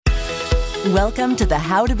Welcome to the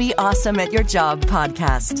How to Be Awesome at Your Job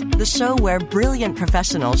podcast, the show where brilliant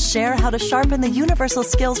professionals share how to sharpen the universal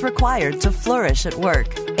skills required to flourish at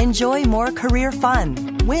work. Enjoy more career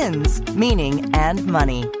fun, wins, meaning, and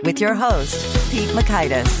money with your host, Pete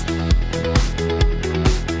Mockaitis.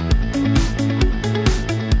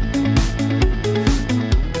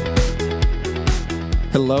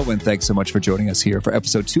 Hello, and thanks so much for joining us here for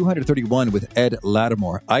episode 231 with Ed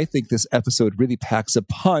Lattimore. I think this episode really packs a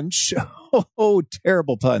punch. Oh,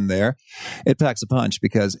 terrible pun there. It packs a punch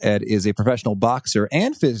because Ed is a professional boxer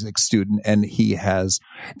and physics student, and he has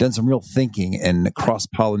done some real thinking and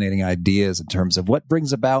cross-pollinating ideas in terms of what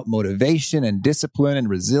brings about motivation and discipline and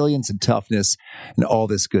resilience and toughness and all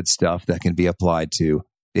this good stuff that can be applied to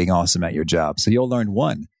being awesome at your job. So you'll learn,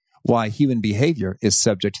 1, why human behavior is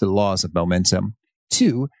subject to the laws of momentum.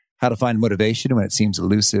 2, how to find motivation when it seems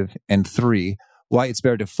elusive. And 3, why it's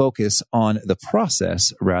better to focus on the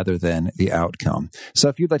process rather than the outcome. So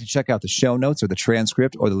if you'd like to check out the show notes or the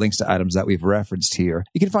transcript or the links to items that we've referenced here,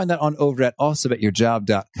 you can find that on over at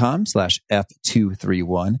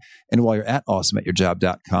awesomeatyourjob.com/F231. And while you're at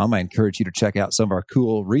awesomeatyourjob.com, I encourage you to check out some of our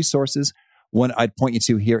cool resources. One I'd point you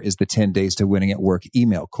to here is the 10 Days to Winning at Work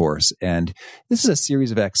email course. And this is a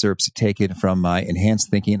series of excerpts taken from my Enhanced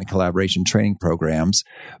Thinking and Collaboration training programs,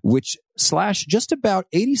 which slash just about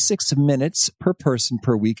 86 minutes per person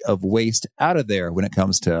per week of waste out of there when it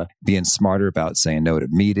comes to being smarter about saying no to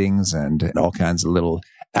meetings and all kinds of little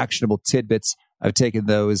actionable tidbits. I've taken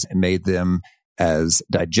those and made them as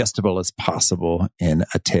digestible as possible in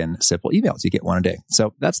a 10 simple emails. You get one a day.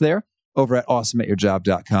 So that's there over at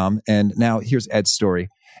awesomeatyourjob.com. And now here's Ed's story.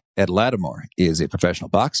 Ed Lattimore is a professional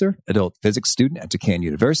boxer, adult physics student at Duquesne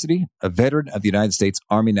University, a veteran of the United States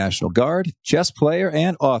Army National Guard, chess player,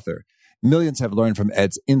 and author. Millions have learned from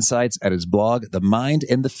Ed's insights at his blog, The Mind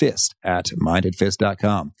and the Fist, at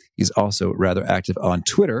mindandfist.com. He's also rather active on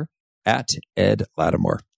Twitter at Ed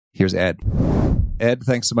Lattimore. Here's Ed. Ed,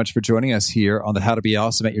 thanks so much for joining us here on the How to Be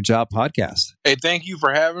Awesome at Your Job podcast. Hey, thank you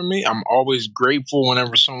for having me. I'm always grateful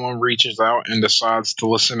whenever someone reaches out and decides to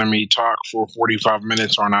listen to me talk for 45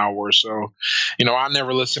 minutes or an hour or so. You know, I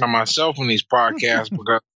never listen to myself in these podcasts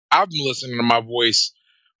because I've been listening to my voice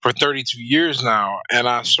for 32 years now, and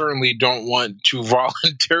I certainly don't want to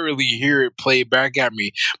voluntarily hear it played back at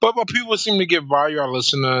me. But people seem to get value out of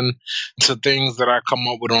listening to things that I come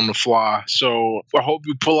up with on the fly. So I hope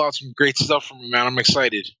you pull out some great stuff from me, man. I'm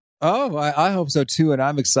excited. Oh, I hope so too, and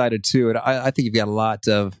I'm excited too. And I think you've got a lot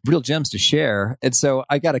of real gems to share. And so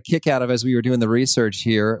I got a kick out of, as we were doing the research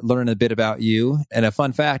here, learning a bit about you. And a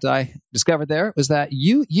fun fact I discovered there was that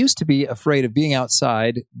you used to be afraid of being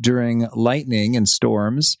outside during lightning and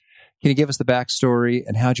storms. Can you give us the backstory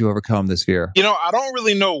and how'd you overcome this fear? You know, I don't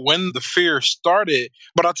really know when the fear started,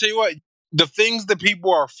 but I'll tell you what, the things that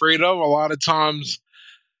people are afraid of, a lot of times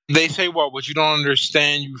they say, well, what you don't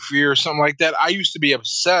understand, you fear, something like that. I used to be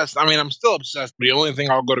obsessed. I mean, I'm still obsessed. The only thing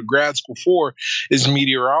I'll go to grad school for is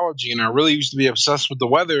meteorology. And I really used to be obsessed with the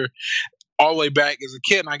weather all the way back as a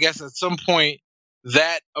kid. And I guess at some point,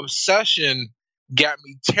 that obsession got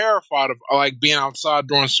me terrified of like being outside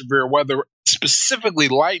during severe weather, specifically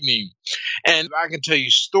lightning. And I can tell you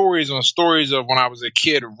stories on stories of when I was a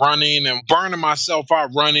kid running and burning myself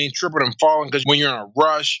out running, tripping and falling, because when you're in a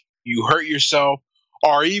rush, you hurt yourself.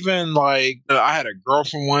 Or even like I had a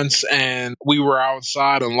girlfriend once and we were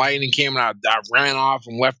outside and lightning came and I ran off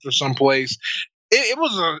and left her someplace. It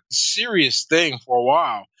was a serious thing for a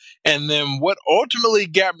while. And then what ultimately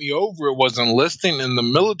got me over it was enlisting in the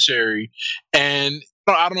military. And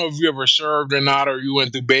I don't know if you ever served or not, or you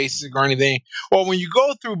went through basic or anything. Well, when you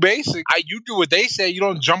go through basic, you do what they say. You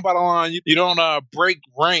don't jump out of line. You don't break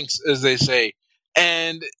ranks, as they say.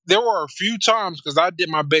 And there were a few times, because I did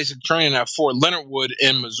my basic training at Fort Leonard Wood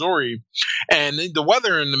in Missouri, and the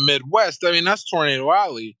weather in the Midwest, I mean, that's Tornado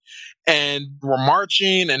Alley. And we're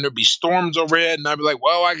marching, and there'd be storms overhead, and I'd be like,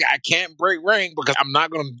 well, I can't break rank because I'm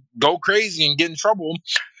not going to go crazy and get in trouble.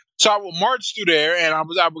 So I would march through there, and I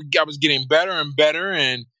was getting better and better.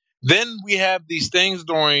 And then we have these things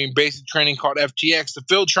during basic training called FTX, the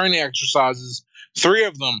field training exercises, 3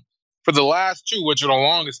 of them for the last 2, which are the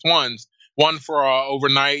longest ones. One for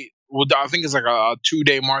overnight, I think it's like a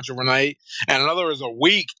 2-day march overnight, and another is a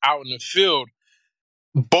week out in the field.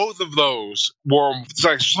 Both of those were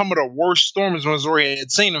like some of the worst storms Missouri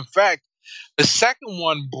had seen. In fact, the second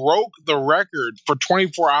one broke the record for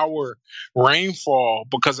 24-hour rainfall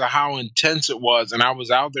because of how intense it was, and I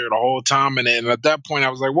was out there the whole time. And at that point, I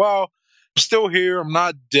was like, well, I'm still here. I'm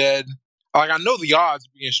not dead. Like, I know the odds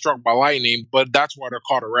of being struck by lightning, but that's why they're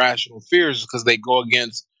called irrational fears, because they go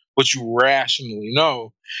against what you rationally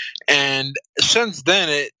know. And since then,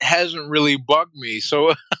 it hasn't really bugged me.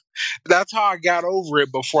 So that's how I got over it.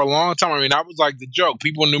 But for a long time, I mean, that was like the joke.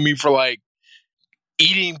 People knew me for like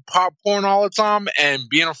eating popcorn all the time and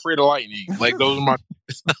being afraid of lightning. Like those are my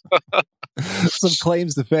some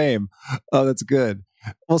claims to fame. Oh, that's good.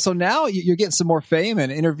 Well, so now you're getting some more fame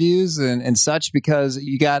and interviews and such because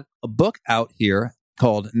you got a book out here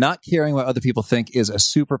called Not Caring What Other People Think is a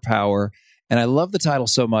Superpower. And I love the title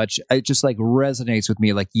so much. It just like resonates with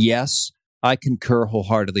me. Like, yes, I concur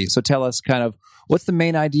wholeheartedly. So tell us kind of what's the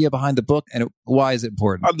main idea behind the book and why is it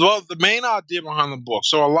important? Well, the main idea behind the book.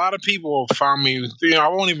 So a lot of people have found me, I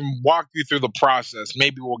won't even walk you through the process.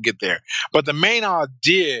 Maybe we'll get there. But the main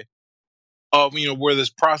idea of, where this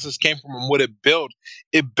process came from and what it built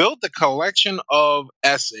a collection of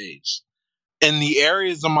essays in the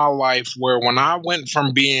areas of my life where when I went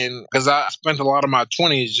from being, because I spent a lot of my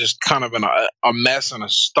 20s just kind of in a mess and a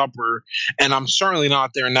stupor, and I'm certainly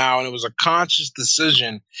not there now. And it was a conscious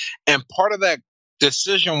decision. And part of that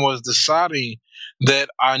decision was deciding that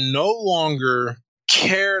I no longer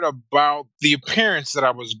cared about the appearance that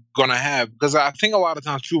I was going to have, because I think a lot of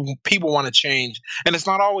times people want to change, and it's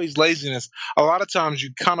not always laziness. A lot of times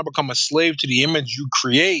you kind of become a slave to the image you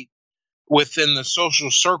create within the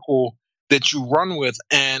social circle that you run with.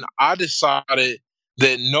 And I decided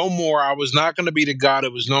that no more, I was not going to be the guy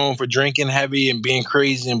that was known for drinking heavy and being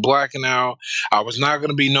crazy and blacking out. I was not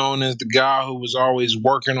going to be known as the guy who was always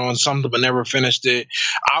working on something but never finished it.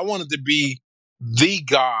 I wanted to be the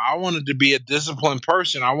guy. I wanted to be a disciplined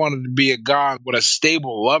person. I wanted to be a guy with a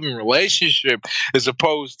stable, loving relationship, as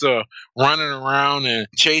opposed to running around and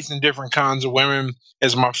chasing different kinds of women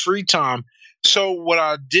as my free time. So what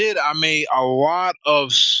I did, I made a lot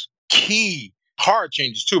of key hard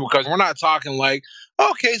changes too, because we're not talking like,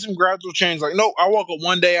 okay, some gradual change. Like, no, I woke up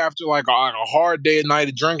one day after like a hard day at night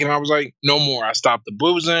of drinking, and I was like, no more. I stopped the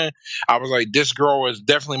boozing. I was like, this girl is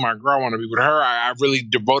definitely my girl. I want to be with her. I really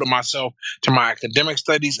devoted myself to my academic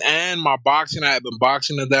studies and my boxing. I had been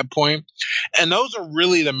boxing at that point. And those are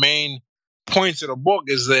really the main points of the book,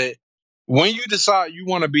 is that when you decide you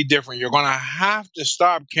want to be different, you're going to have to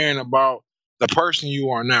stop caring about the person you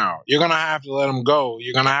are now. You're going to have to let them go.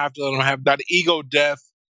 You're going to have to let them have that ego death,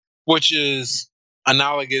 which is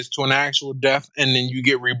analogous to an actual death, and then you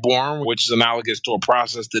get reborn, which is analogous to a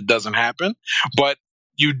process that doesn't happen. But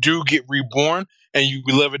you do get reborn and you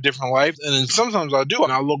live a different life. And then sometimes I do,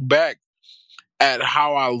 and I look back at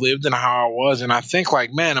how I lived and how I was, and I think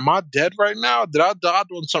like, man, am I dead right now? Did I die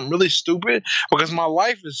doing something really stupid? Because my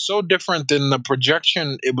life is so different than the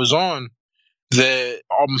projection it was on, that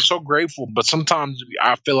I'm so grateful. But sometimes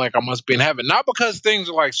I feel like I must be in heaven, not because things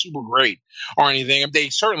are like super great or anything. They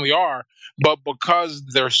certainly are, but because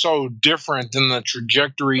they're so different than the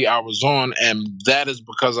trajectory I was on. And that is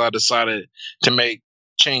because I decided to make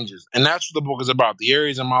changes. And that's what the book is about. The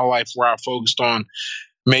areas in my life where I focused on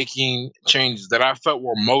making changes that I felt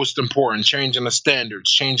were most important, changing the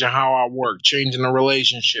standards, changing how I work, changing the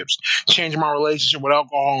relationships, changing my relationship with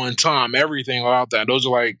alcohol and time, everything about that. Those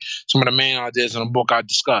are like some of the main ideas in the book I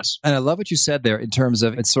discuss. And I love what you said there in terms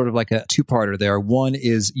of, it's sort of like a two-parter there. One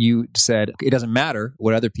is you said, it doesn't matter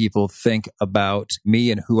what other people think about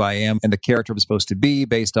me and who I am and the character I'm supposed to be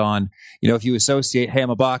based on, if you associate, hey,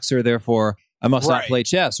 I'm a boxer, therefore I must not play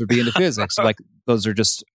chess or be into physics. Like those are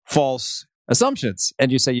just false assumptions.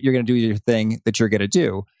 And you say you're going to do your thing that you're going to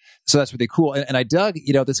do. So that's really cool. And I dug,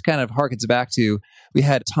 this kind of harkens back to, we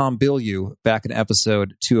had Tom Bilyeu back in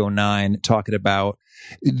episode 209 talking about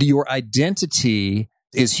your identity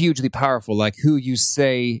is hugely powerful, like who you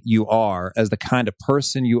say you are as the kind of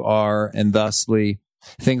person you are, and thusly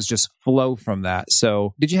things just flow from that.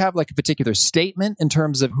 So did you have like a particular statement in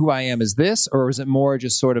terms of who I am is this, or is it more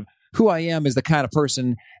just sort of who I am is the kind of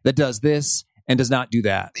person that does this and does not do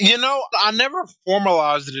that? I never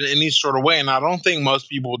formalized it in any sort of way, and I don't think most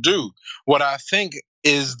people do. What I think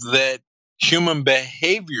is that human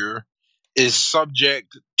behavior is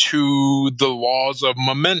subject to the laws of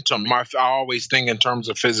momentum. I always think in terms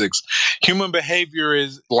of physics. Human behavior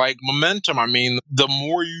is like momentum. I mean, the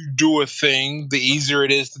more you do a thing, the easier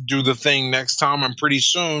it is to do the thing next time. And pretty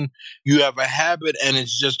soon you have a habit and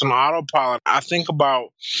it's just an autopilot. I think about,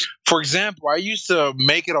 for example, I used to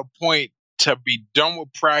make it a point to be done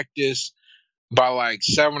with practice by like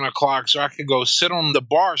 7 o'clock so I could go sit on the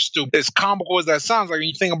bar stoop. As comical as that sounds, like when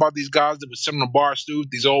you think about these guys that would sit on the bar stoop,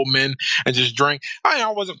 these old men, and just drink. I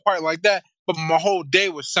wasn't quite like that, but my whole day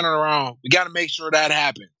was centered around, we got to make sure that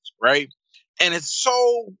happens, right? And it's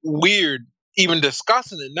so weird even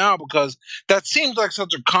discussing it now, because that seems like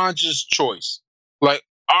such a conscious choice. Like,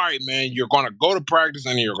 all right, man, you're going to go to practice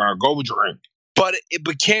and you're going to go drink. but it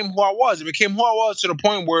became who I was. It became who I was to the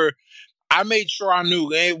point where I made sure I knew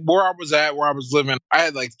where I was at, where I was living. I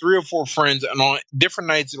had like 3 or 4 friends, and on different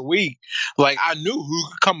nights of the week, like I knew who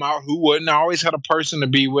could come out, who wouldn't. I always had a person to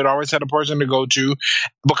be with, I always had a person to go to,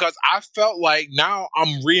 because I felt like now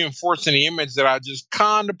I'm reinforcing the image that I just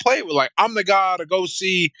kind of played with. Like, I'm the guy to go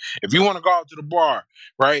see if you want to go out to the bar,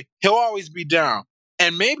 right? He'll always be down.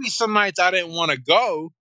 And maybe some nights I didn't want to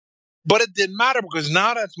go, but it didn't matter because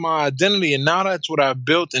now that's my identity, and now that's what I've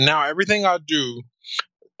built, and now everything I do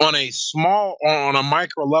on a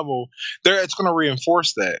micro level, it's going to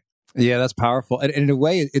reinforce that. Yeah, that's powerful. And in a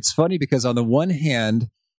way, it's funny because on the one hand,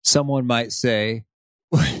 someone might say,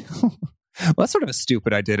 well, that's sort of a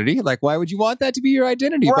stupid identity. Like, why would you want that to be your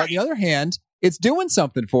identity? Right. But on the other hand, it's doing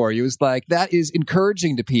something for you. It's like, that is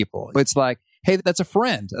encouraging to people. It's like, hey, that's a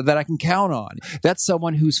friend that I can count on. That's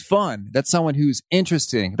someone who's fun. That's someone who's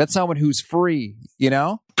interesting. That's someone who's free, you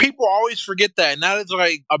know? People always forget that. And that is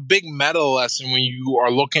like a big meta lesson when you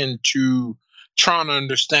are looking to trying to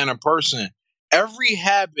understand a person. Every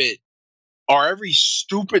habit or every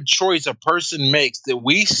stupid choice a person makes that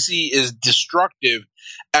we see is destructive,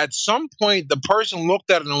 at some point the person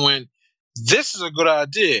looked at it and went, this is a good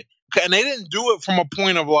idea. And they didn't do it from a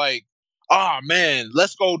point of like, oh man,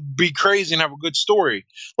 let's go be crazy and have a good story.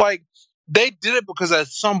 Like, they did it because at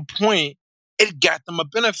some point it got them a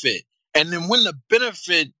benefit. And then when the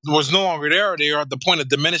benefit was no longer there, they are at the point of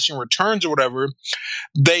diminishing returns or whatever,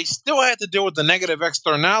 they still had to deal with the negative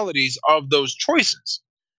externalities of those choices.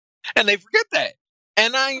 And they forget that.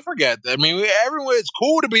 And I ain't forget that. I mean, everywhere it's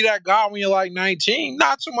cool to be that guy when you're like 19,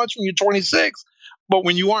 not so much when you're 26, but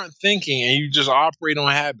when you aren't thinking and you just operate on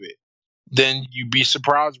habit, then you'd be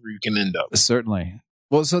surprised where you can end up. Certainly.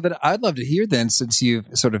 Well, so that I'd love to hear then, since you've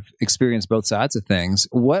sort of experienced both sides of things,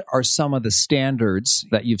 what are some of the standards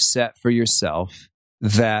that you've set for yourself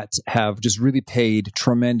that have just really paid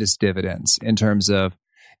tremendous dividends in terms of,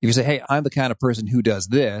 if you say, hey, I'm the kind of person who does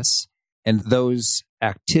this, and those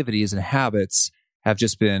activities and habits have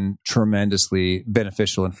just been tremendously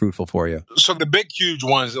beneficial and fruitful for you? So the big, huge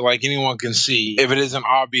ones that like anyone can see, if it isn't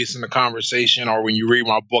obvious in the conversation or when you read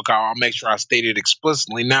my book, I'll make sure I state it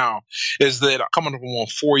explicitly now, is that I'm coming up on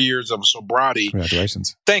 4 years of sobriety.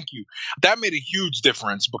 Congratulations. Thank you. That made a huge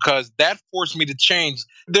difference because that forced me to change.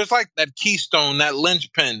 There's like that keystone, that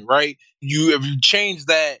linchpin, right? If you change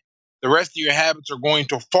that, the rest of your habits are going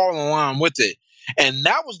to fall in line with it. And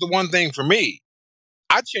that was the one thing for me.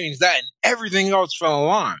 I changed that and everything else fell in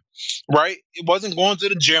line, right? It wasn't going to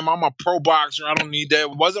the gym. I'm a pro boxer. I don't need that.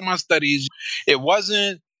 It wasn't my studies. It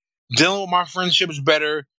wasn't dealing with my friendships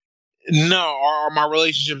better. No, or my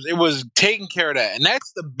relationships. It was taking care of that. And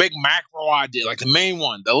that's the big macro idea, like the main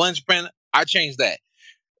one, the linchpin. I changed that.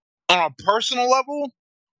 On a personal level,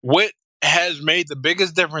 what has made the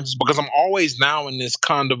biggest difference is because I'm always now in this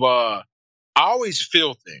kind of, I always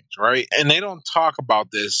feel things, right? And they don't talk about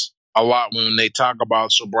this a lot when they talk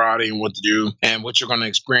about sobriety and what to do and what you're going to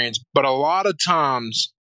experience. But a lot of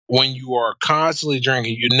times when you are constantly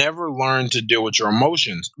drinking, you never learn to deal with your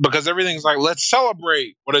emotions because everything's like, let's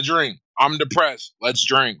celebrate with a drink. I'm depressed. Let's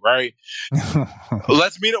drink, right?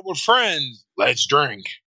 Let's meet up with friends. Let's drink.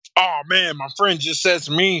 Oh man, my friend just said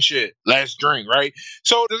some mean shit. Let's drink, right?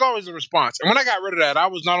 So there's always a response. And when I got rid of that, I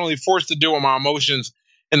was not only forced to deal with my emotions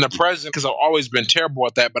in the present, because I've always been terrible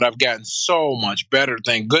at that, but I've gotten so much better,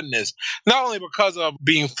 thank goodness. Not only because of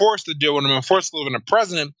being forced to deal with them and forced to live in the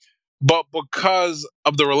present, but because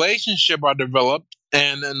of the relationship I developed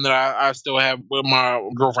and that I still have with my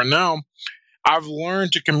girlfriend now. I've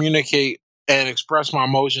learned to communicate and express my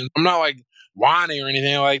emotions. I'm not like whining or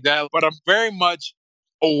anything like that, but I'm very much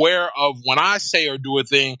aware of when I say or do a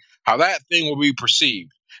thing, how that thing will be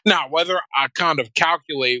perceived. Now, whether I kind of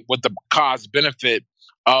calculate what the cost benefit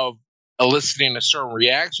of eliciting a certain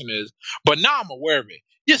reaction is, but now I'm aware of it.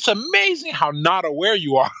 It's amazing how not aware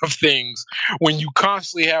you are of things when you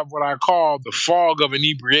constantly have what I call the fog of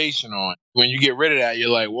inebriation on. When you get rid of that,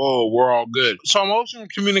 you're like, whoa, we're all good. So emotional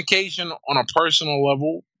communication on a personal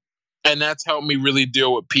level, and that's helped me really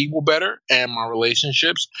deal with people better and my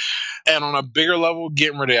relationships. And on a bigger level,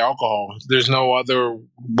 getting rid of alcohol. There's no other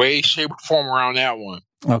way, shape, or form around that one.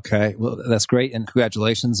 Okay. Well, that's great. And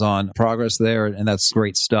congratulations on progress there. And that's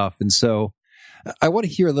great stuff. And so I want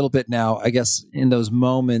to hear a little bit now, I guess, in those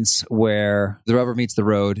moments where the rubber meets the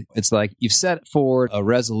road. It's like you've set forward a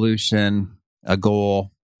resolution, a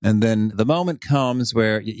goal, and then the moment comes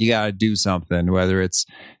where you got to do something, whether it's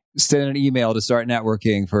send an email to start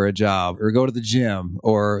networking for a job or go to the gym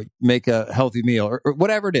or make a healthy meal or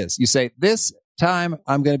whatever it is. You say, this time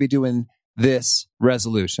I'm going to be doing this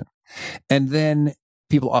resolution. And then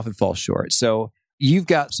people often fall short. So you've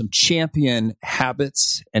got some champion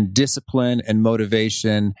habits and discipline and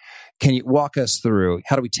motivation. Can you walk us through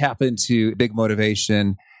how do we tap into big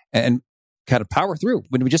motivation and kind of power through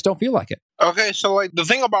when we just don't feel like it? Okay, so like the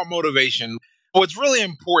thing about motivation, what's really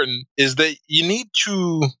important is that you need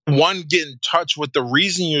to, one, get in touch with the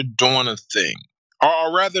reason you're doing a thing,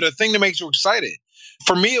 or rather the thing that makes you excited.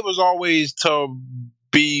 For me, it was always to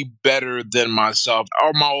be better than myself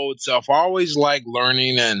or my old self. I always like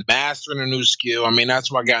learning and mastering a new skill. I mean,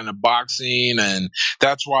 that's why I got into boxing, and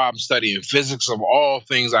that's why I'm studying physics of all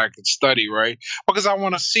things I could study, right? Because I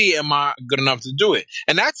want to see, am I good enough to do it?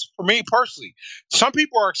 And that's for me personally. Some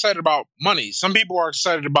people are excited about money. Some people are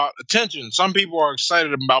excited about attention. Some people are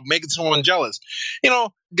excited about making someone jealous.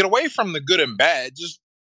 Get away from the good and bad. Just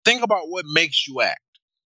think about what makes you act.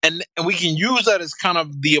 And we can use that as kind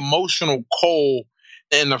of the emotional coal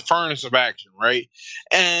in the furnace of action, right?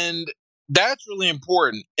 And that's really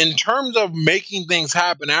important. In terms of making things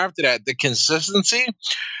happen after that, the consistency,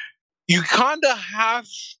 you kind of have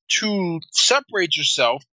to separate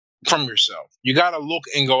yourself from yourself. You got to look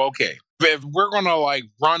and go, okay, if we're going to like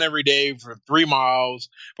run every day for 3 miles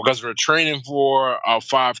because we're training for a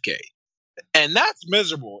 5K, and that's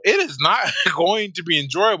miserable. It is not going to be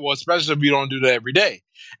enjoyable, especially if you don't do that every day.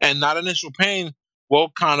 And that initial pain will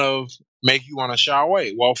kind of make you want to shy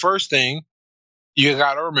away. Well, first thing, you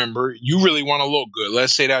got to remember, you really want to look good.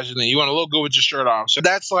 Let's say that's your thing. You want to look good with your shirt off. So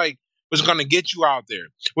that's like what's going to get you out there.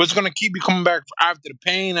 What's going to keep you coming back after the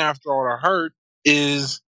pain, after all the hurt,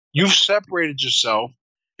 is you've separated yourself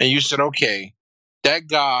and you said, okay, that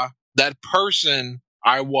guy, that person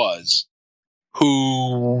I was,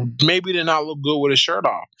 who maybe did not look good with his shirt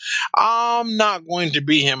off, I'm not going to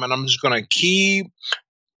be him, and I'm just going to keep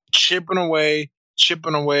chipping away.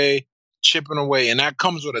 And that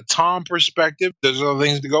comes with a time perspective. There's other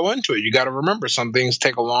things to go into it. You got to remember, some things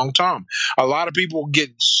take a long time. A lot of people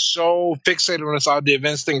get so fixated on this idea of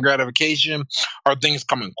instant gratification or things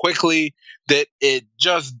coming quickly that it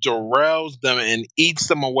just derails them and eats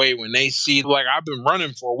them away when they see, like, I've been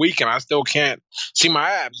running for a week and I still can't see my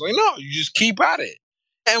abs. Like, no, you just keep at it.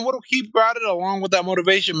 And what'll keep you at it, along with that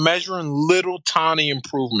motivation, measuring little tiny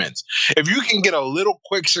improvements. If you can get a little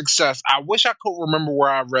quick success, I wish I could remember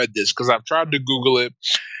where I read this because I've tried to Google it.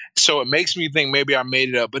 So it makes me think maybe I made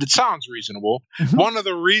it up, but it sounds reasonable. Mm-hmm. One of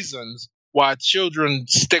the reasons why children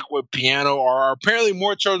stick with piano, or apparently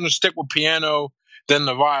more children stick with piano than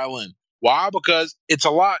the violin. Why? Because it's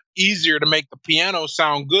a lot easier to make the piano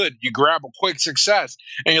sound good. You grab a quick success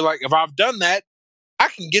and you're like, if I've done that, I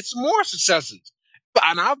can get some more successes.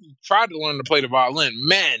 And I've tried to learn to play the violin.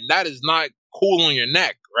 Man, that is not cool on your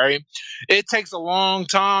neck, right? It takes a long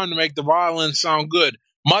time to make the violin sound good,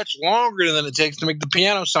 much longer than it takes to make the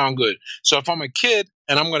piano sound good. So if I'm a kid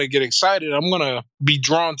and I'm going to get excited, I'm going to be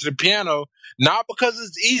drawn to the piano, not because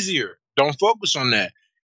it's easier. Don't focus on that.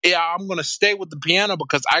 Yeah, I'm going to stay with the piano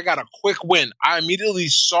because I got a quick win. I immediately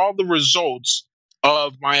saw the results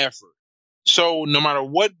of my effort. So no matter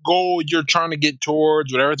what goal you're trying to get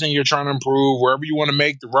towards, with everything you're trying to improve, wherever you want to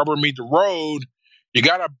make the rubber meet the road, you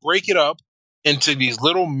got to break it up into these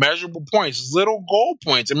little measurable points, little goal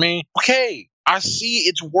points. I mean, okay, I see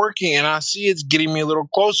it's working and I see it's getting me a little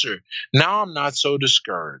closer. Now I'm not so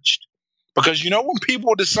discouraged. Because when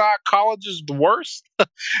people decide college is the worst,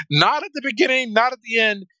 not at the beginning, not at the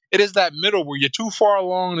end, it is that middle where you're too far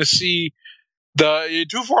along to see you're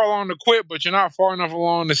too far along to quit, but you're not far enough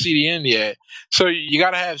along to see the end yet. So you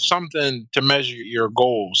got to have something to measure your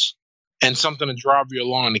goals and something to drive you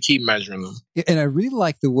along to keep measuring them. And I really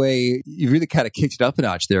like the way you really kind of kicked it up a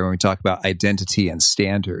notch there when we talk about identity and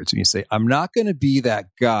standards. When you say, I'm not going to be that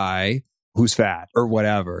guy who's fat or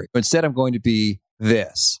whatever. Instead, I'm going to be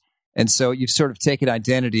this. And so you've sort of taken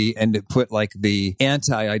identity and put like the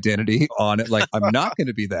anti-identity on it. Like, I'm not going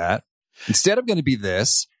to be that. Instead, I'm going to be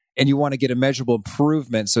this. And you want to get a measurable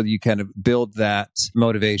improvement so that you kind of build that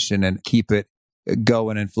motivation and keep it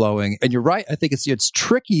going and flowing. And you're right. I think it's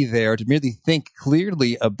tricky there to really think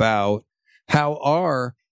clearly about how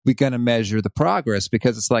are we going to measure the progress,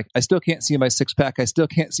 because it's like, I still can't see my six pack. I still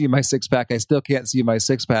can't see my six pack. I still can't see my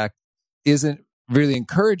six pack isn't really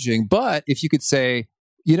encouraging. But if you could say,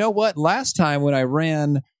 you know what, last time when I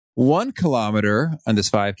ran 1 kilometer on this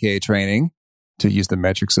 5K training, to use the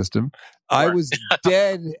metric system, I was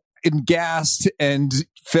dead and gassed and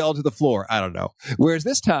fell to the floor. I don't know. Whereas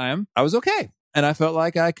this time I was okay. And I felt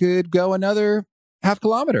like I could go another half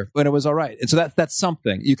kilometer when it was all right. And so that's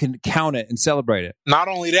something. You can count it and celebrate it. Not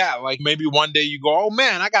only that, like maybe one day you go, oh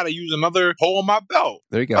man, I got to use another hole in my belt.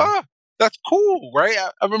 There you go. That's cool, right?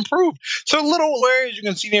 I've improved. So little areas you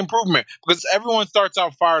can see the improvement because everyone starts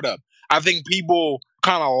out fired up. I think people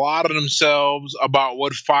kind of lie to themselves about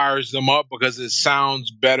what fires them up because it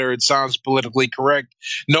sounds better. It sounds politically correct.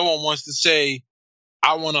 No one wants to say,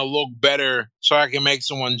 I want to look better so I can make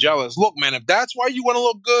someone jealous. Look, man, if that's why you want to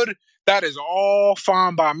look good, that is all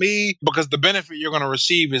fine by me because the benefit you're going to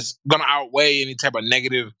receive is going to outweigh any type of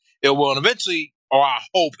negative ill will. And eventually, or I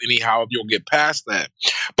hope anyhow, you'll get past that.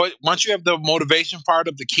 But once you have the motivation fired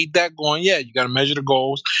up to keep that going, yeah, you got to measure the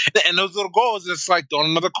goals. And those little goals, it's like throwing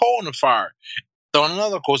another coal in the fire. Throwing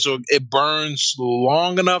another coal so it burns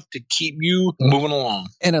long enough to keep you moving along.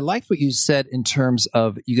 And I liked what you said in terms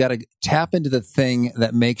of you got to tap into the thing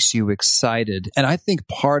that makes you excited. And I think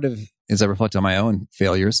part of, as I reflect on my own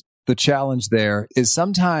failures, the challenge there is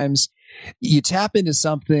sometimes you tap into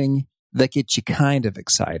something that gets you kind of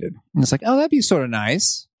excited. And it's like, oh, that'd be sort of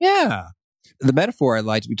nice. Yeah. The metaphor I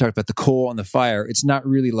liked, we talked about the coal on the fire. It's not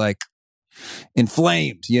really like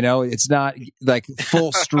inflamed, it's not like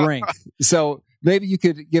full strength. So maybe you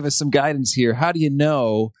could give us some guidance here. How do you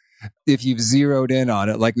know if you've zeroed in on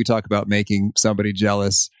it, like we talk about making somebody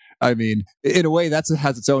jealous? I mean, in a way, that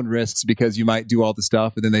has its own risks because you might do all the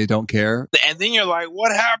stuff and then they don't care. And then you're like,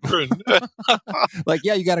 what happened? Like,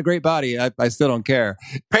 yeah, you got a great body. I still don't care.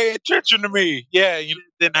 Pay attention to me. Yeah, it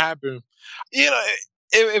didn't happen.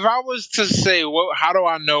 If I was to say, how do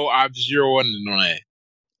I know I've zeroed in on it?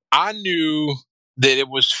 I knew that it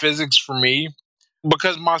was physics for me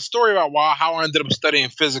because my story about how I ended up studying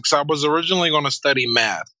physics, I was originally going to study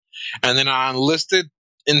math. And then I enlisted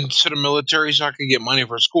into the military so I could get money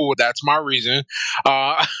for school. That's my reason.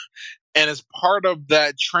 And as part of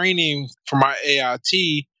that training for my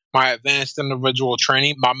AIT, my advanced individual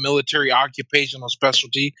training, my military occupational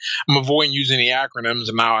specialty, I'm avoiding using the acronyms,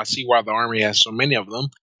 and now I see why the Army has so many of them.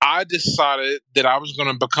 I decided that I was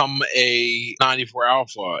going to become a 94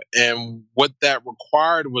 Alpha. And what that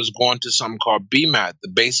required was going to something called BMAT, the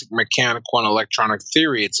Basic Mechanical and Electronic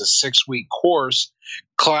Theory. It's a 6-week course,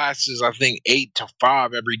 classes, I think 8 to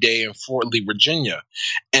 5 every day in Fort Lee, Virginia.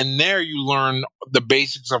 And there you learn the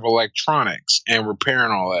basics of electronics and repair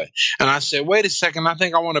and all that. And I said, wait a second, I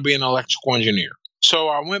think I want to be an electrical engineer. So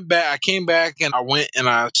I came back and I went and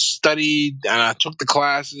I studied and I took the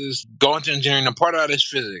classes, going to engineering, and part of that is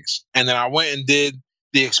physics. And then I went and did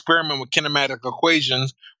the experiment with kinematic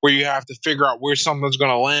equations where you have to figure out where something's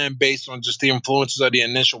going to land based on just the influences of the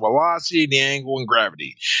initial velocity, the angle, and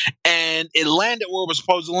gravity. And it landed where it was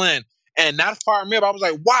supposed to land. And that fired me up. I was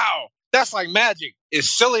like, wow, that's like magic. As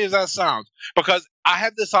silly as that sounds, because I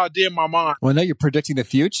had this idea in my mind. Well, now you're predicting the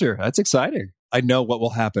future. That's exciting. I know what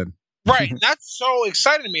will happen. Right. That's so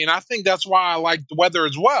exciting to me. And I think that's why I like the weather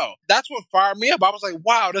as well. That's what fired me up. I was like,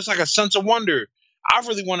 wow, there's like a sense of wonder. I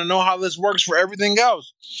really want to know how this works for everything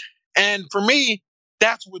else. And for me,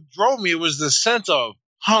 that's what drove me. It was the sense of,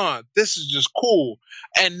 this is just cool.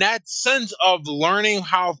 And that sense of learning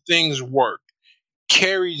how things work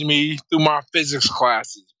carries me through my physics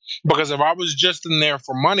classes. Because if I was just in there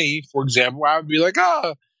for money, for example, I would be like,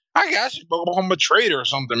 I should become a trader or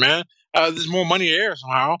something, man. There's more money there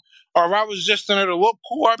somehow. Or if I was just in there to look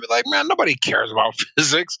cool, I'd be like, man, nobody cares about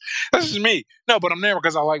physics. This is me. No, but I'm there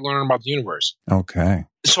because I like learning about the universe. Okay.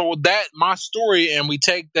 So my story, and we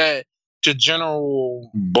take that to general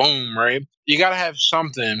boom, right? You got to have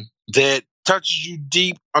something that touches you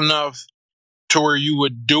deep enough to where you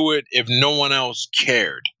would do it if no one else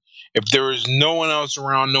cared. If there is no one else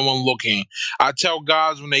around, no one looking. I tell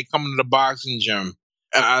guys when they come to the boxing gym,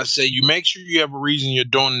 and I say, you make sure you have a reason you're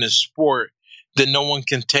doing this sport that no one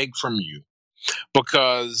can take from you,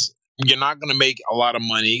 because you're not going to make a lot of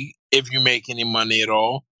money if you make any money at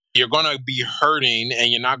all. You're going to be hurting and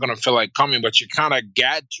you're not going to feel like coming, but you kind of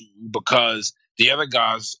got to because the other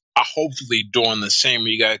guys are hopefully doing the same.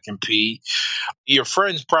 You got to compete. Your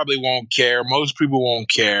friends probably won't care. Most people won't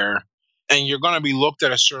care. And you're going to be looked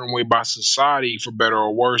at a certain way by society, for better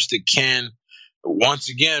or worse, that can, once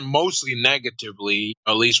again, mostly negatively,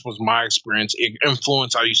 at least was my experience,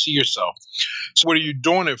 influence how you see yourself. So what are you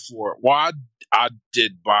doing it for? Well, I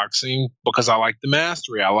did boxing because I like the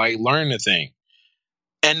mastery. I like learning the thing.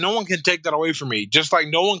 And no one can take that away from me. Just like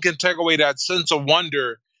no one can take away that sense of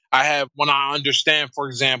wonder I have when I understand, for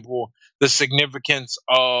example, the significance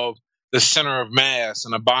of the center of mass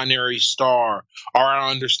and a binary star, or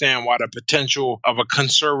I understand why the potential of a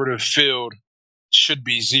conservative field should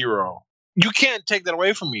be zero. You can't take that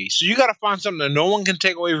away from me. So you got to find something that no one can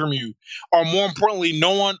take away from you. Or more importantly,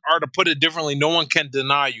 no one, or to put it differently, no one can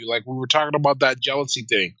deny you. Like we were talking about that jealousy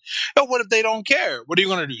thing. But what if they don't care? What are you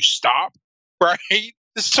going to do? Stop? Right?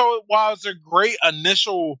 So while it's a great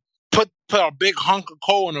initial put a big hunk of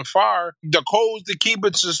coal in the fire, the coals that keep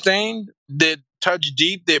it sustained, that touch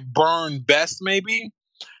deep, that burn best maybe,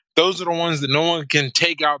 those are the ones that no one can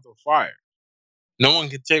take out the fire. No one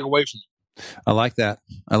can take away from you. I like that.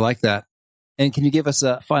 I like that. And can you give us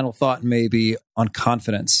a final thought maybe on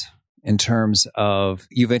confidence in terms of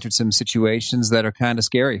you've entered some situations that are kind of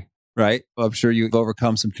scary, right? I'm sure you've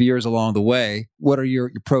overcome some fears along the way. What are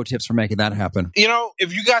your pro tips for making that happen?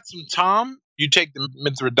 If you got some time, you take the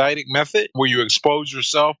Mithridatic method where you expose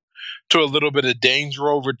yourself to a little bit of danger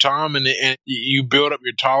over time and you build up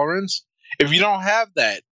your tolerance. If you don't have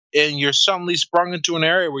that and you're suddenly sprung into an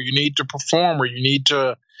area where you need to perform, where you need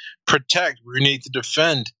to protect, where you need to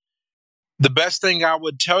defend, the best thing I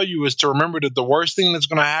would tell you is to remember that the worst thing that's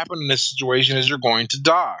going to happen in this situation is you're going to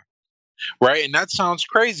die, right? And that sounds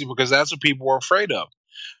crazy because that's what people are afraid of.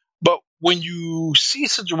 But when you see a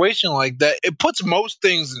situation like that, it puts most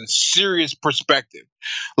things in serious perspective.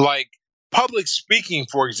 Like public speaking,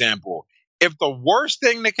 for example, if the worst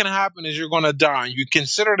thing that can happen is you're going to die, and you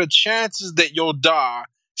consider the chances that you'll die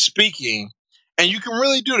speaking, and you can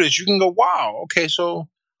really do this, you can go, wow, okay, so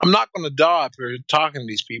I'm not going to die up here talking to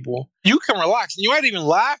these people. You can relax. And you might even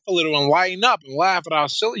laugh a little and lighten up and laugh at how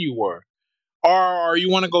silly you were. Or you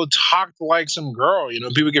want to go talk to like some girl.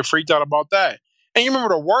 People get freaked out about that. And you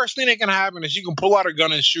remember the worst thing that can happen is she can pull out a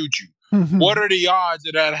gun and shoot you. Mm-hmm. What are the odds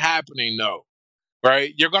of that happening, though?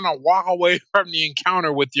 Right? You're going to walk away from the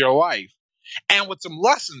encounter with your life. And with some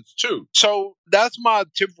lessons, too. So that's my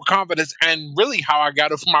tip for confidence. And really how I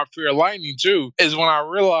got it from my fear of lightning, too, is when I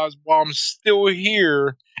realized, well, I'm still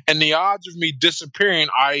here. And the odds of me disappearing,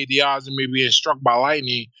 i.e. the odds of me being struck by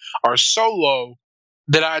lightning, are so low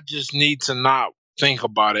that I just need to not think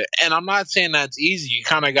about it. And I'm not saying that's easy. You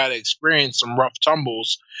kind of got to experience some rough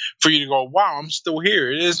tumbles for you to go, wow, I'm still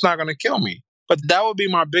here. It's not going to kill me. But that would be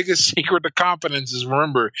my biggest secret to confidence is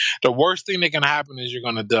remember, the worst thing that can happen is you're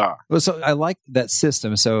going to die. Well, so I like that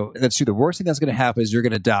system. So that's true. The worst thing that's going to happen is you're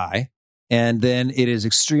going to die. And then it is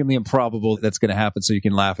extremely improbable that's going to happen, so you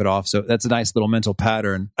can laugh it off. So that's a nice little mental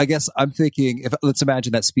pattern. I guess I'm thinking, let's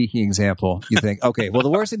imagine that speaking example. You think, okay, well, the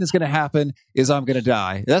worst thing that's going to happen is I'm going to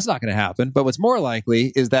die. That's not going to happen. But what's more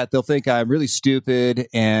likely is that they'll think I'm really stupid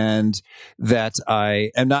and that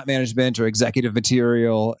I am not management or executive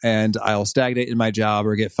material and I'll stagnate in my job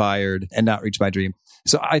or get fired and not reach my dream.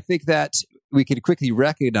 So I think that we can quickly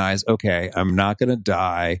recognize, okay, I'm not going to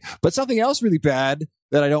die, but something else really bad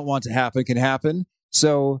that I don't want to happen can happen.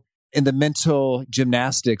 So in the mental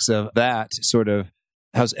gymnastics of that, sort of,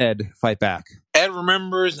 how's Ed fight back? Ed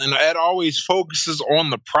remembers, and Ed always focuses on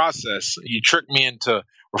the process. You tricked me into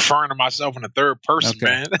referring to myself in the third person,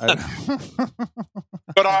 okay, man.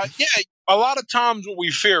 But a lot of times what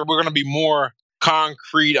we fear, we're going to be more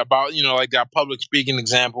concrete about, like that public speaking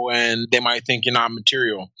example, and they might think you're not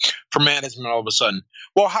material for management all of a sudden.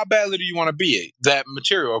 Well, how badly do you want to be that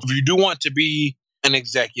material? If you do want to be an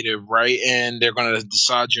executive, right, and they're going to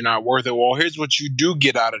decide you're not worth it, well, here's what you do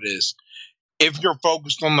get out of this. If you're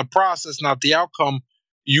focused on the process, not the outcome,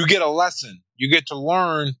 you get a lesson. You get to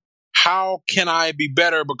learn, how can I be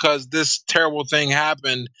better because this terrible thing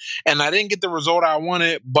happened and I didn't get the result I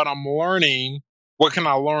wanted, but I'm learning. What can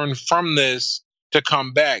I learn from this to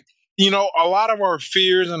come back? A lot of our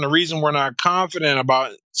fears and the reason we're not confident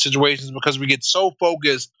about situations is because we get so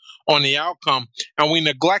focused on the outcome and we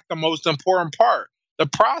neglect the most important part, the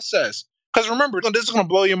process. Because remember, this is going to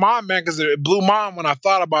blow your mind, man, because it blew mine when I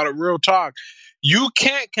thought about it, real talk. You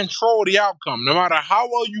can't control the outcome. No matter how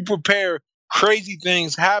well you prepare, crazy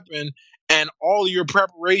things happen and all of your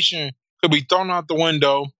preparation could be thrown out the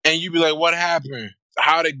window and you'd be like, what happened?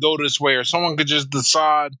 How'd it go this way? Or someone could just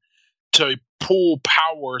decide to pull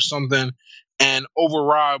power or something and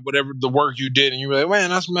override whatever the work you did. And you're like,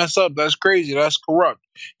 man, that's messed up. That's crazy. That's corrupt.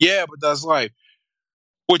 Yeah, but that's life.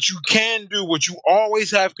 What you can do, what you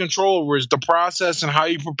always have control over is the process and how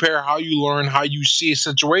you prepare, how you learn, how you see a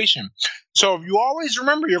situation. So if you always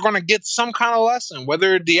remember, you're going to get some kind of lesson,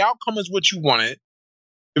 whether the outcome is what you wanted.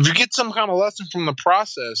 If you get some kind of lesson from the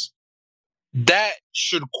process, that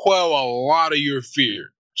should quell a lot of your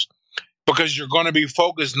fears because you're going to be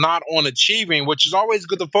focused not on achieving, which is always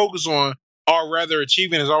good to focus on, or rather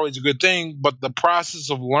achieving is always a good thing, but the process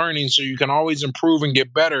of learning so you can always improve and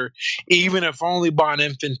get better, even if only by an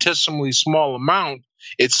infinitesimally small amount,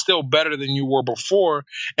 it's still better than you were before.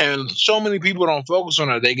 And so many people don't focus on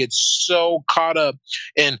it. They get so caught up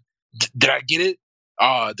in, did I get it?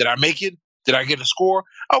 Did I make it? Did I get a score?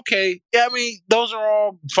 Okay. Yeah, I mean, those are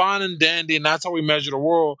all fine and dandy, and that's how we measure the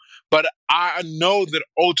world. But I know that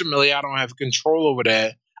ultimately I don't have control over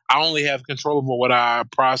that. I only have control over what I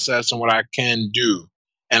process and what I can do.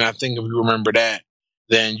 And I think if you remember that,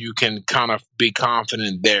 then you can kind of be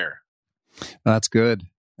confident there. That's good.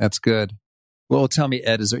 That's good. Well, tell me,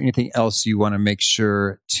 Ed, is there anything else you want to make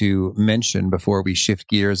sure to mention before we shift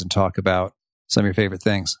gears and talk about some of your favorite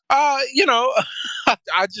things?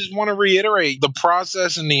 I just want to reiterate the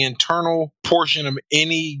process and the internal portion of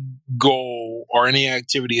any goal or any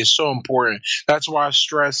activity is so important. That's why I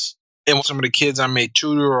stress in some of the kids I may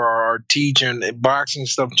tutor or teach and boxing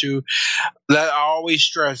stuff too, that I always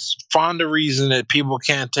stress, find a reason that people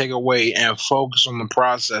can't take away and focus on the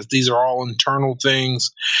process. These are all internal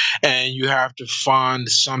things, and you have to find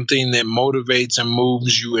something that motivates and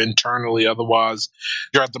moves you internally. Otherwise,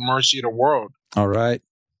 you're at the mercy of the world. All right.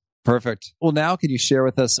 Perfect. Well, now can you share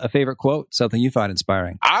with us a favorite quote, something you find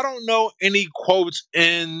inspiring? I don't know any quotes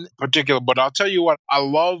in particular, but I'll tell you what, I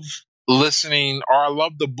love listening, or I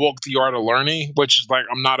love the book The Art of Learning, which is like,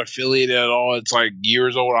 I'm not affiliated at all. It's like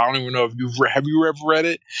years old. I don't even know if have you ever read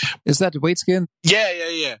it? Is that Waitskin?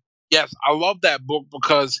 Yeah. Yes, I love that book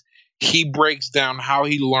because he breaks down how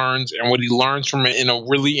he learns and what he learns from it in a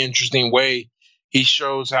really interesting way. He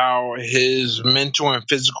shows how his mental and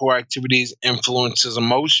physical activities influence his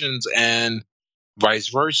emotions and vice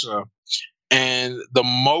versa. And the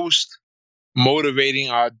most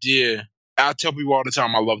motivating idea, I tell people all the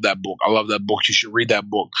time, I love that book. I love that book. You should read that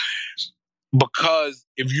book. Because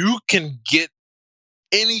if you can get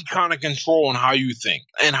any kind of control on how you think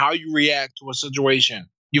and how you react to a situation,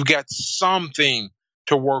 you've got something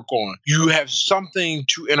to work on. You have something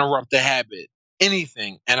to interrupt the habit,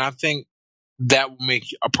 anything. And I think that will make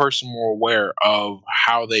a person more aware of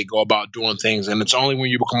how they go about doing things. And it's only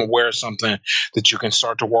when you become aware of something that you can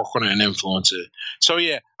start to work on it and influence it. So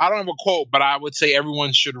yeah, I don't have a quote, but I would say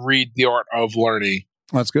everyone should read The Art of Learning.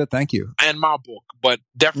 That's good. Thank you. And my book, but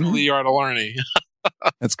definitely The Art of Learning.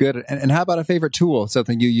 That's good. And how about a favorite tool,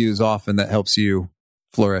 something you use often that helps you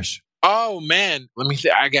flourish? Oh, man. Let me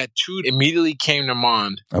think. I got two immediately came to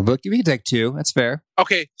mind. A book? You can take two. That's fair.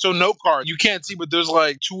 Okay. So note card. You can't see, but there's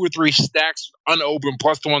like 2 or 3 stacks unopened,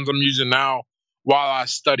 plus the ones I'm using now while I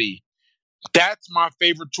study. That's my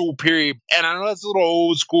favorite tool, period. And I know that's a little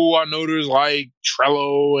old school. I know there's like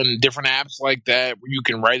Trello and different apps like that where you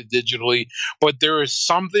can write it digitally. But there is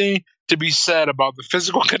something to be said about the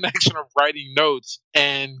physical connection of writing notes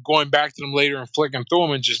and going back to them later and flicking through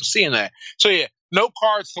them and just seeing that. So yeah, note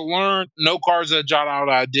cards to learn, note cards that jot out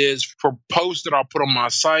ideas for posts that I'll put on my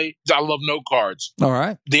site. I love note cards. All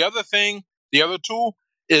right. The other tool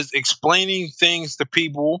is explaining things to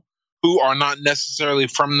people who are not necessarily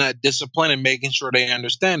from that discipline and making sure they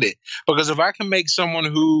understand it. Because if I can make someone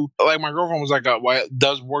who, like my girlfriend was like,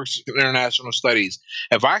 works in international studies.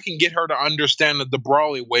 If I can get her to understand the de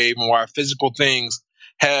Broglie wave and why physical things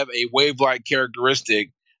have a wave-like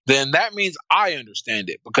characteristic, then that means I understand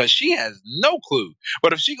it because she has no clue.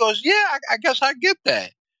 But if she goes, yeah, I guess I get that.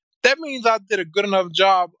 That means I did a good enough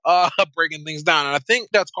job breaking things down. And I think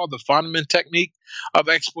that's called the Feynman technique of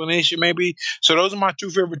explanation, maybe. So those are my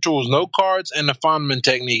 2 favorite tools, note cards and the Feynman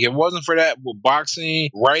technique. If it wasn't for that, with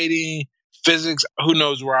boxing, writing, physics, who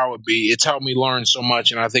knows where I would be. It's helped me learn so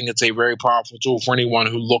much. And I think it's a very powerful tool for anyone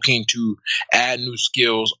who's looking to add new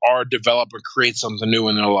skills or develop or create something new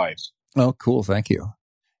in their life. Oh, cool. Thank you.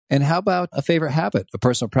 And how about a favorite habit, a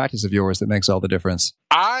personal practice of yours that makes all the difference?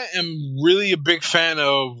 I am really a big fan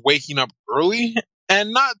of waking up early,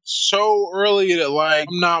 and not so early that like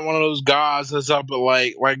I'm not one of those guys that's up at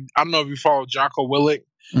like I don't know if you follow Jocko Willink.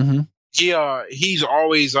 Mm-hmm. He's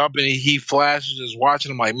always up and he flashes his watch,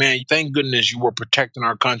 and I'm like, man, thank goodness you were protecting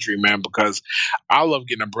our country, man, because I love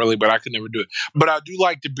getting up early, but I could never do it. But I do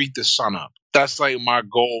like to beat the sun up. That's like my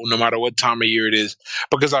goal, no matter what time of year it is,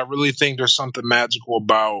 because I really think there's something magical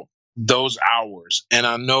about those hours. And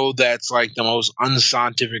I know that's like the most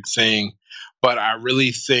unscientific thing, but I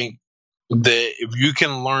really think that if you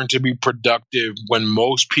can learn to be productive when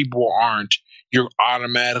most people aren't, you're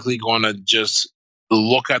automatically going to just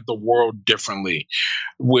look at the world differently.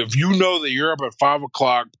 If you know that you're up at 5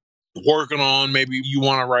 o'clock working on, maybe you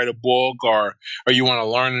want to write a book or you want to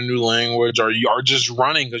learn a new language, or you are just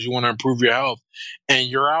running because you want to improve your health, and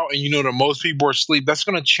you're out and you know that most people are asleep, that's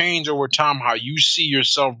going to change over time how you see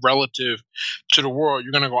yourself relative to the world.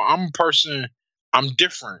 You're going to go, I'm a person, I'm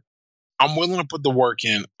different. I'm willing to put the work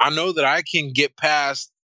in. I know that I can get past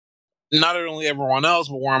not only everyone else,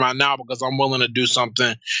 but where I'm at now, because I'm willing to do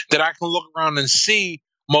something that I can look around and see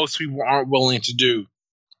most people aren't willing to do.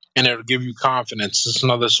 And it'll give you confidence. It's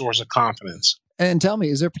another source of confidence. And tell me,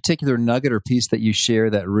 is there a particular nugget or piece that you share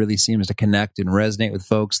that really seems to connect and resonate with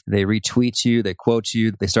folks? They retweet you, they quote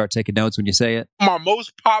you, they start taking notes when you say it? My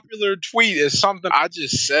most popular tweet is something I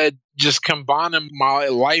just said, just combining my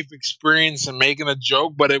life experience and making a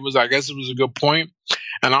joke, but I guess it was a good point.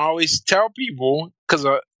 And I always tell people, because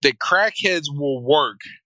the crackheads will work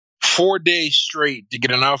 4 days straight to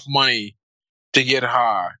get enough money to get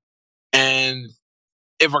high. And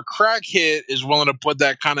if a crackhead is willing to put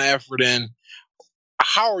that kind of effort in,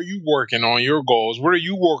 how are you working on your goals? What are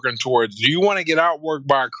you working towards? Do you want to get outworked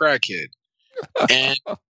by a crackhead? And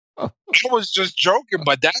I was just joking,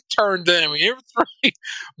 but that turned in. I mean, it was really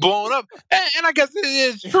blown up. And I guess it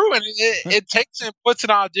is true. And it takes and puts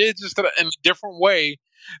an idea just in a different way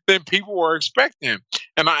than people were expecting.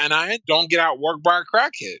 And I don't get outworked by a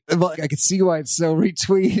crackhead. Well, I can see why it's so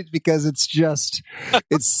retweeted, because it's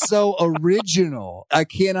so original. I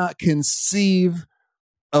cannot conceive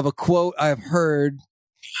of a quote I've heard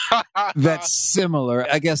that's similar.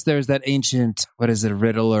 I guess there's that ancient, what is it, a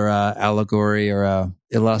riddle or a allegory or a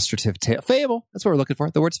illustrative tale? Fable. That's what we're looking for.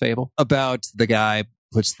 The word's fable. About the guy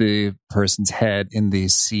puts the person's head in the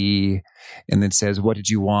sea and then says, what did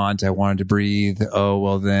you want? I wanted to breathe. Oh,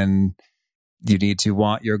 well, then you need to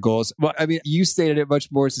want your goals. Well, I mean, you stated it much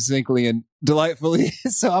more succinctly and delightfully.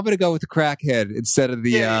 So I'm going to go with the crackhead instead of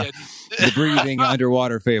the breathing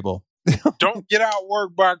underwater fable. Don't get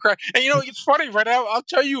outworked by a crack. And it's funny, right? I'll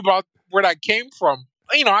tell you about where that came from.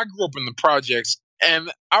 I grew up in the projects,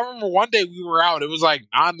 and I remember one day we were out. It was like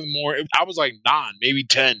 9 in the morning. I was like 9, maybe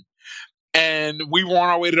 10. And we were on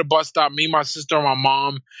our way to the bus stop, me, my sister, and my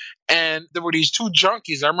mom. And there were these 2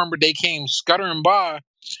 junkies. I remember they came scuttering by.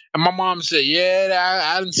 And my mom said,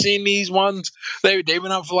 I hadn't seen these ones. They've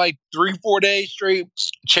been up for like 3-4 days straight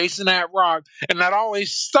chasing that rock. And that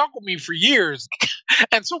always stuck with me for years.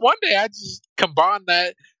 And so one day I just combined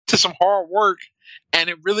that to some hard work. And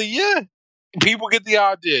it really, people get the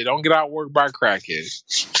idea. Don't get outworked by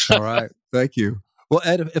crackheads. All right. Thank you. Well,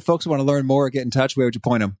 Ed, if folks want to learn more or get in touch, where would you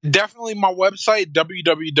point them? Definitely my website,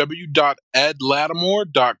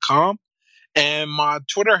 www.edlattimore.com. And my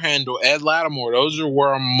Twitter handle, Ed Lattimore. Those are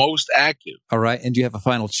where I'm most active. All right. And do you have a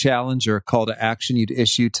final challenge or a call to action you'd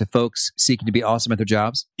issue to folks seeking to be awesome at their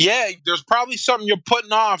jobs? Yeah, there's probably something you're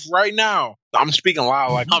putting off right now. I'm speaking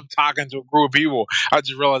loud like I'm talking to a group of people. I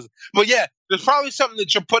just realized. But yeah, there's probably something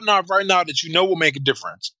that you're putting off right now that will make a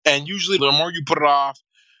difference. And usually the more you put it off,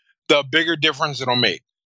 the bigger difference it'll make.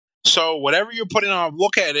 So whatever you're putting off,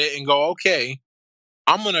 look at it and go, okay,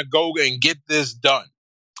 I'm going to go and get this done.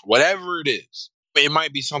 Whatever it is. It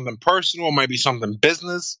might be something personal, it might be something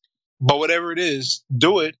business, but whatever it is,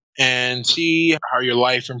 do it and see how your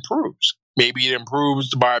life improves. Maybe it improves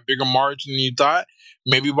by a bigger margin than you thought,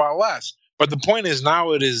 maybe by less. But the point is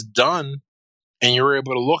now it is done and you're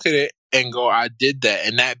able to look at it and go, I did that.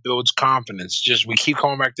 And that builds confidence. We keep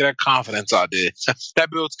coming back to that confidence idea. That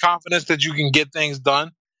builds confidence that you can get things done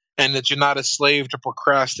and that you're not a slave to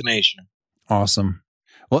procrastination. Awesome.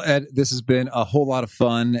 Well, Ed, this has been a whole lot of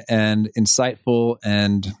fun and insightful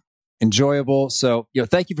and enjoyable. So,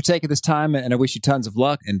 thank you for taking this time, and I wish you tons of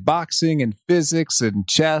luck in boxing and physics and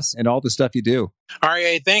chess and all the stuff you do. All right.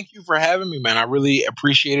 Hey, thank you for having me, man. I really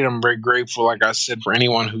appreciate it. I'm very grateful, like I said, for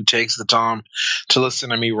anyone who takes the time to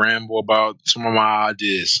listen to me ramble about some of my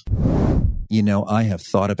ideas. I have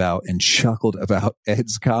thought about and chuckled about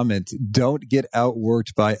Ed's comment, don't get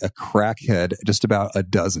outworked by a crackhead, just about a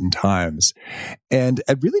dozen times. And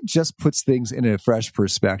it really just puts things in a fresh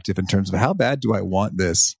perspective in terms of how bad do I want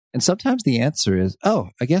this? And sometimes the answer is,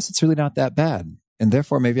 I guess it's really not that bad. And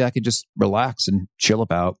therefore, maybe I could just relax and chill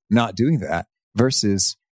about not doing that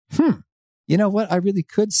versus, you know what? I really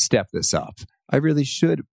could step this up. I really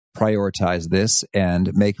should prioritize this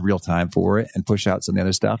and make real time for it and push out some of the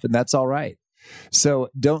other stuff. And that's all right. So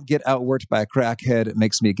don't get outworked by a crackhead. It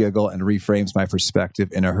makes me giggle and reframes my perspective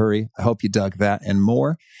in a hurry. I hope you dug that and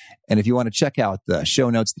more. And if you want to check out the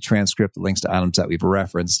show notes, the transcript, the links to items that we've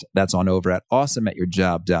referenced, that's on over at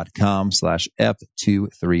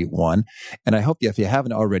awesomeatyourjob.com/ep231. And I hope if you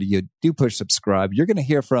haven't already, you do push subscribe. You're going to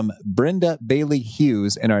hear from Brenda Bailey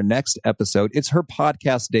Hughes in our next episode. It's her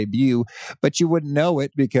podcast debut, but you wouldn't know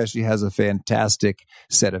it because she has a fantastic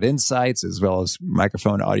set of insights as well as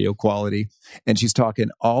microphone audio quality. And she's talking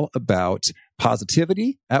all about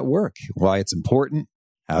positivity at work, why it's important,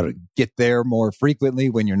 how to get there more frequently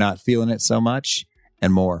when you're not feeling it so much,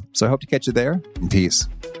 and more. So I hope to catch you there, and peace.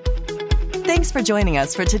 Thanks for joining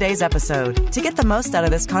us for today's episode. To get the most out of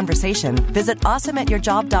this conversation, visit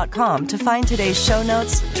awesomeatyourjob.com to find today's show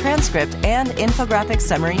notes, transcript, and infographic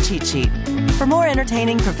summary cheat sheet. For more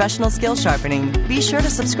entertaining professional skill sharpening, be sure to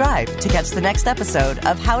subscribe to catch the next episode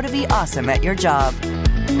of How to Be Awesome at Your Job.